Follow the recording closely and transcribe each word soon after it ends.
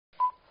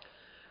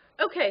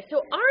Okay,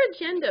 so our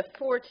agenda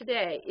for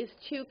today is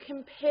to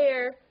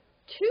compare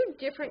two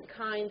different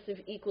kinds of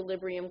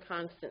equilibrium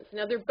constants.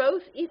 Now, they're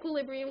both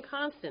equilibrium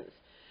constants,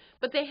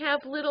 but they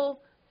have little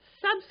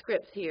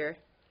subscripts here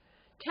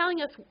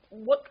telling us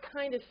what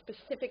kind of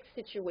specific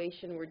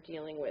situation we're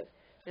dealing with.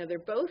 Now, they're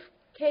both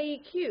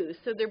KEQs,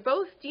 so they're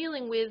both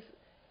dealing with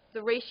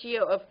the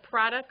ratio of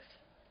products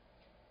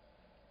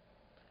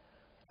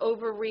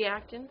over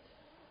reactants,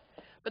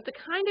 but the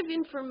kind of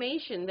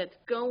information that's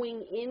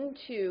going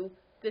into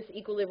this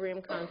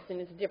equilibrium constant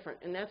is different,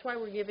 and that's why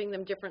we're giving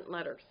them different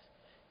letters.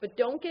 But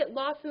don't get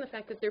lost in the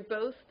fact that they're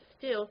both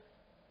still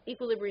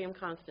equilibrium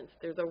constants.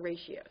 They're the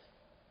ratios.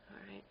 All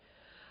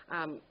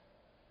right.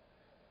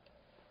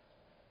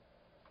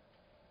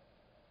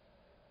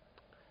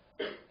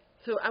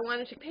 So I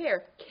wanted to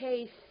compare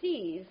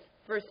KCs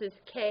versus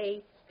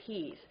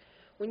KPs.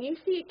 When you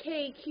see a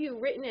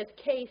KEQ written as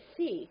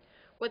KC,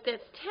 what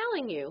that's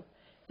telling you is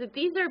that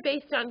these are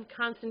based on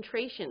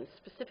concentrations,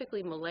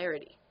 specifically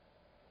molarity.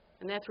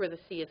 And that's where the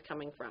C is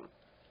coming from.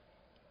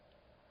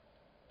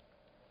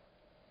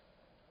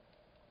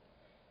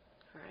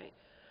 All right.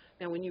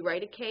 Now, when you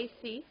write a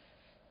KC,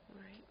 all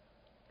right,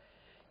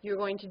 you're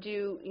going to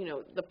do,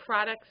 the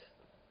products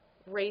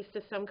raised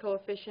to some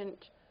coefficient,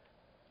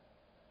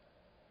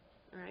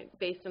 all right,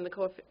 based on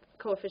the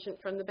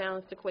coefficient from the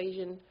balanced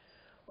equation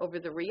over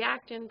the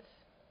reactants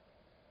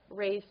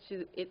raised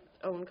to its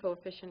own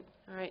coefficient.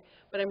 All right.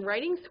 But I'm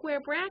writing square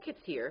brackets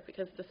here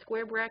because the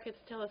square brackets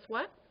tell us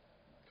what?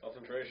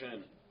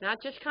 Concentration.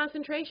 Not just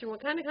concentration.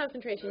 What kind of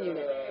concentration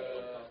unit?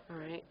 All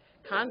right.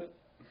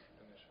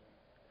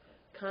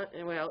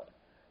 Well,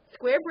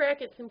 square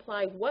brackets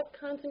imply what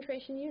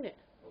concentration unit?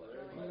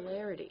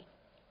 Molarity.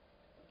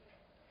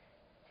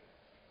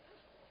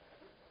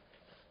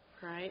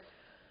 All right.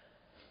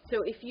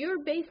 So if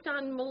you're based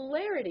on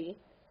molarity,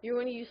 you're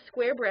going to use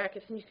square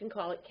brackets, and you can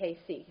call it Kc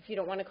if you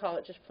don't want to call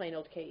it just plain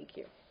old KEQ.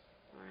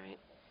 All right.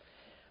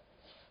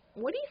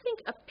 What do you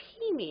think a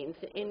P means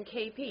in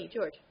Kp,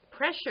 George?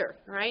 Pressure,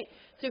 right?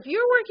 So if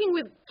you're working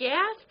with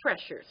gas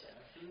pressures,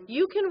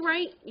 you can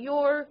write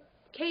your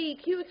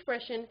KEQ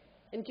expression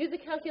and do the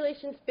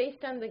calculations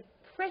based on the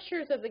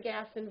pressures of the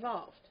gas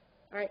involved.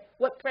 All right?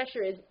 What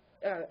pressure is,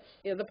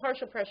 the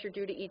partial pressure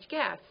due to each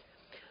gas.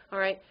 All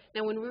right?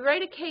 Now, when we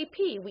write a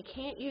Kp, we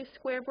can't use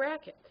square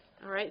brackets.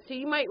 All right? So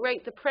you might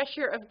write the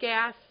pressure of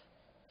gas,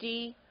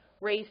 D,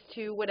 raised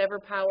to whatever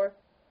power.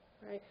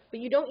 Right? But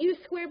you don't use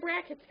square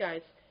brackets,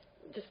 guys.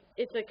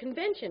 It's a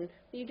convention,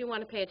 but you do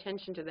want to pay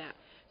attention to that.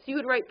 So you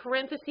would write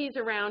parentheses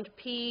around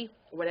P,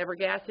 whatever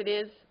gas it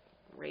is,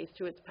 raised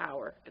to its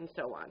power, and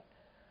so on.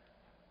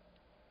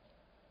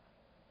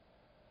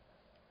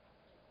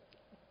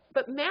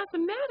 But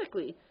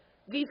mathematically,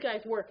 these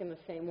guys work in the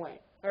same way.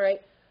 All right?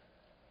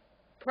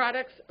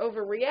 Products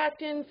over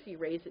reactants, you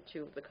raise it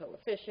to the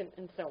coefficient,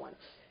 and so on.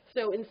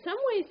 So in some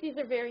ways, these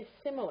are very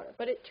similar.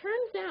 But it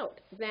turns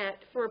out that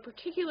for a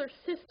particular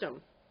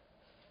system,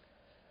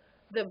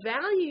 the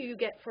value you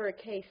get for a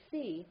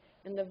Kc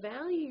and the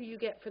value you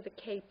get for the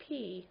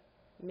Kp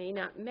may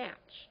not match.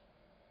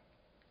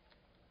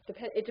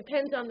 It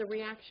depends on the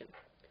reaction.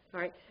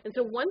 All right? And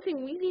so one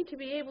thing we need to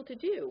be able to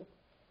do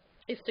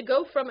is to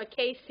go from a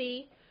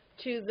Kc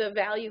to the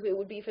value it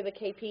would be for the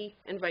Kp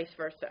and vice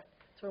versa.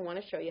 So I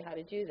want to show you how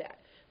to do that.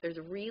 There's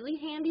a really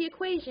handy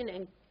equation,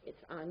 and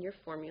it's on your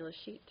formula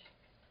sheet.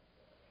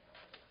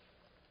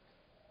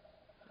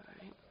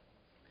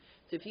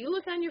 So if you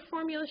look on your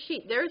formula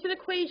sheet, there's an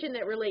equation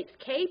that relates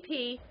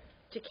Kp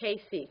to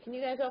Kc. Can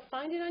you guys all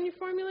find it on your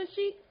formula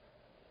sheet?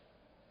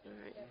 All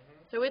right.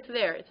 So it's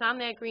there. It's on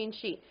that green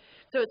sheet.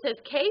 So it says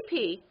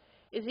Kp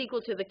is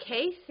equal to the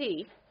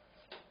Kc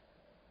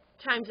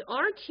times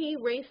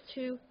RT raised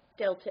to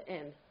delta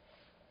N.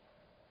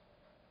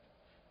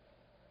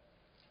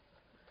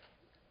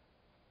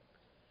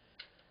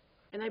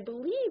 And I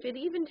believe it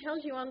even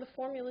tells you on the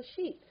formula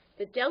sheet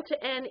that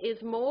delta N is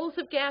moles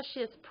of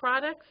gaseous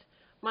products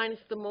minus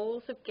the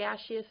moles of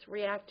gaseous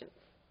reactants.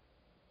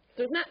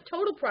 So it's not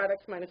total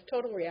products minus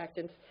total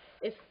reactants.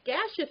 It's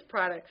gaseous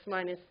products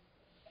minus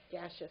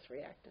gaseous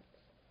reactants.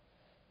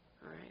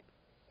 All right.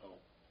 Oh.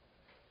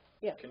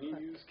 Yeah. Can you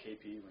use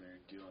Kp when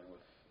you're dealing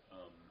with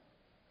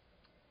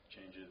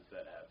changes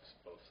that have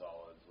both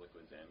solids,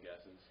 liquids, and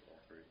gases, all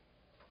three?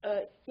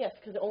 Yes,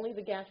 because only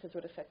the gases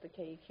would affect the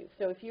KEQ.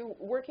 So if you're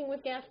working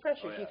with gas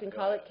pressures, you can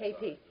call it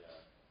Kp.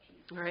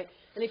 All right.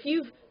 And if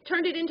you've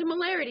turned it into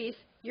molarities,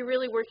 you're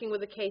really working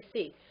with a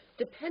Kc.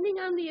 Depending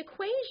on the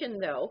equation,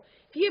 though,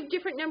 if you have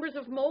different numbers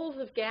of moles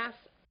of gas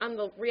on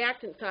the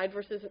reactant side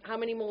versus how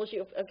many moles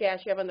of gas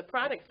you have on the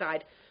product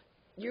side,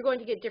 you're going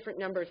to get different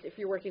numbers if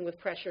you're working with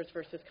pressures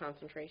versus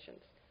concentrations.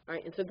 All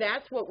right. And so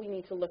that's what we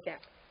need to look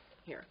at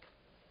here.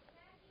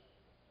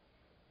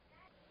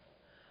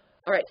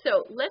 All right.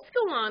 So let's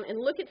go on and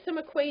look at some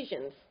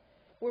equations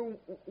where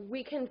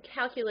we can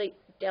calculate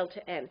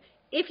delta N.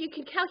 If you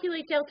can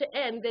calculate delta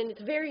N, then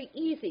it's very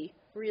easy,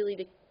 really,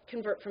 to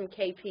convert from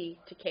Kp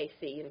to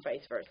Kc and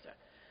vice versa.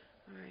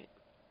 All right.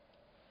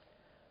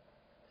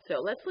 So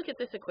let's look at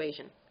this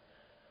equation.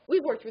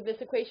 We've worked with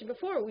this equation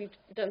before. We've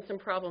done some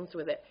problems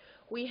with it.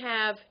 We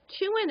have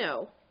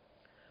 2NO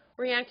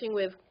reacting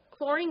with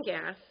chlorine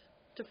gas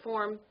to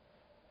form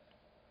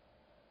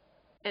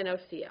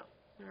NOCl.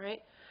 All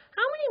right.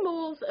 How many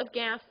moles of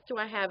gas do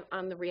I have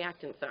on the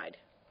reactant side?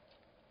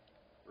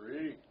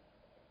 3.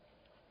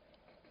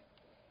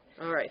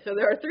 All right. So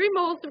there are 3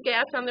 moles of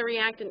gas on the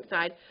reactant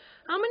side.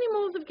 How many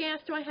moles of gas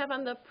do I have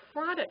on the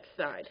product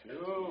side?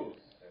 2.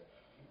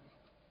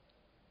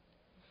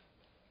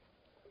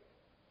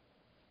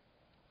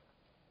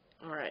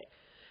 All right.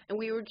 And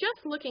we were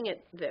just looking at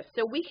this.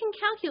 So we can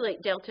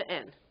calculate delta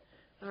N.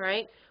 All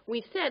right.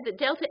 We said that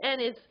delta N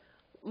is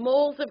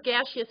moles of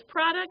gaseous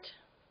product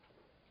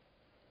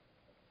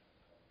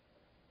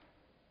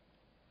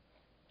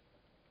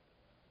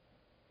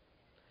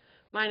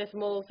minus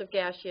moles of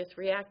gaseous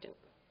reactant.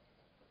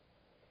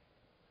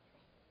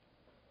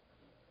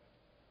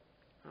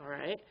 All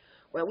right.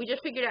 Well, we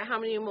just figured out how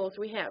many moles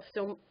we have.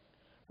 So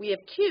we have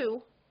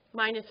 2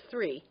 minus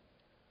 3,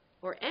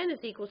 or N is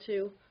equal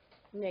to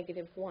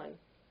 -1,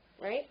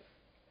 right?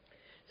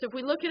 So if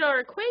we look at our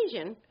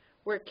equation,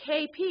 where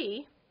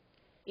Kp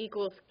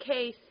equals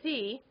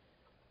Kc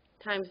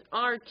times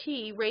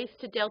RT raised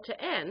to delta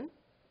N,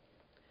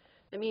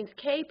 that means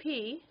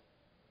Kp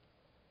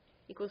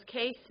equals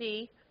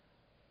Kc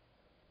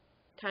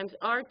times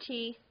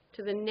RT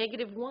to the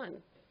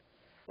 -1,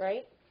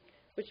 right?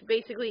 Which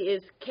basically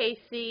is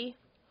Kc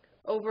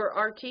over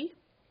RT,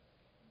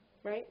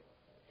 right?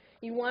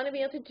 You want to be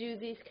able to do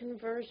these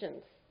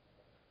conversions.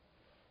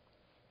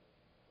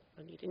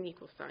 I need an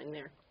equal sign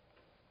there.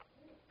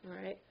 All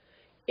right.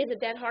 Is it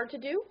that hard to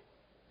do?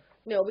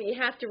 No, but you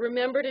have to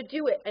remember to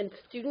do it, and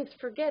students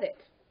forget it.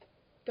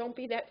 Don't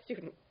be that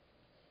student.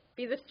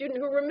 Be the student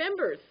who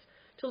remembers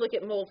to look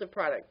at moles of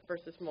product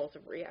versus moles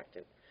of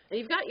reactant. And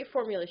you've got your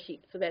formula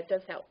sheet, so that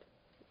does help,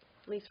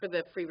 at least for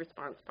the free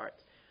response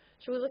parts.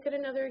 Should we look at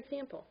another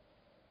example?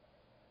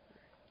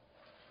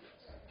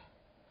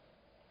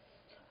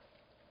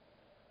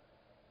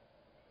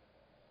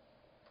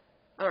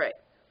 All right,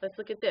 let's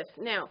look at this.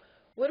 Now,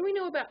 what do we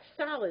know about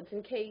solids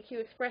in KEQ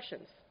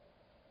expressions?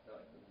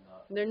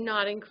 They're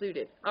not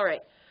included. All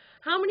right.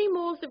 How many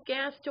moles of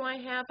gas do I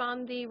have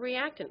on the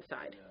reactant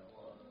side?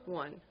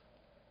 1.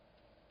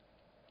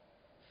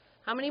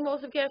 How many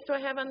moles of gas do I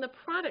have on the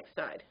product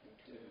side?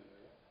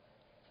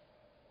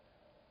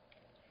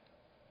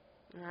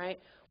 2. All right.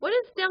 What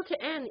is delta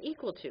N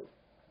equal to?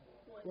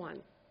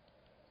 1.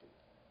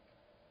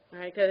 All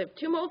right, because I have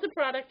 2 moles of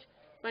product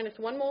minus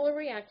 1 mole of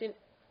reactant.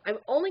 I'm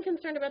only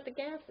concerned about the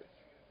gases.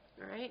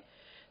 All right.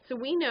 So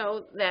we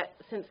know that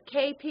since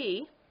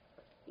Kp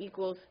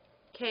equals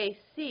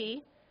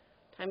Kc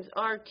times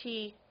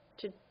RT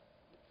to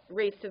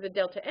raised to the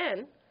delta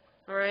N,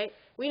 all right,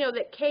 we know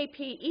that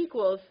Kp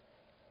equals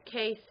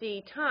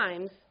Kc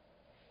times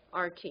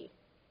RT.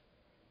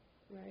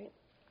 All right.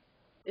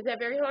 Is that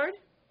very hard?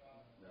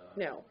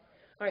 No.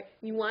 All right.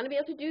 You want to be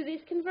able to do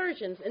these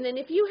conversions, and then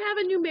if you have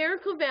a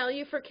numerical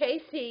value for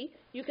Kc,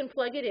 you can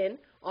plug it in.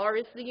 R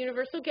is the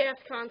universal gas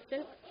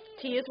constant.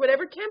 T is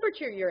whatever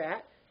temperature you're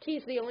at. T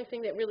is the only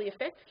thing that really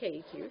affects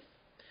KEQs.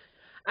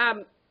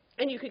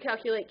 And you could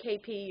calculate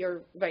Kp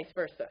or vice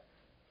versa.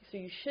 So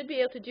you should be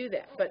able to do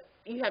that, but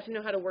you have to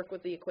know how to work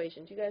with the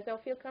equations. You guys all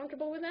feel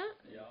comfortable with that?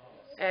 Yeah.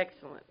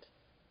 Excellent.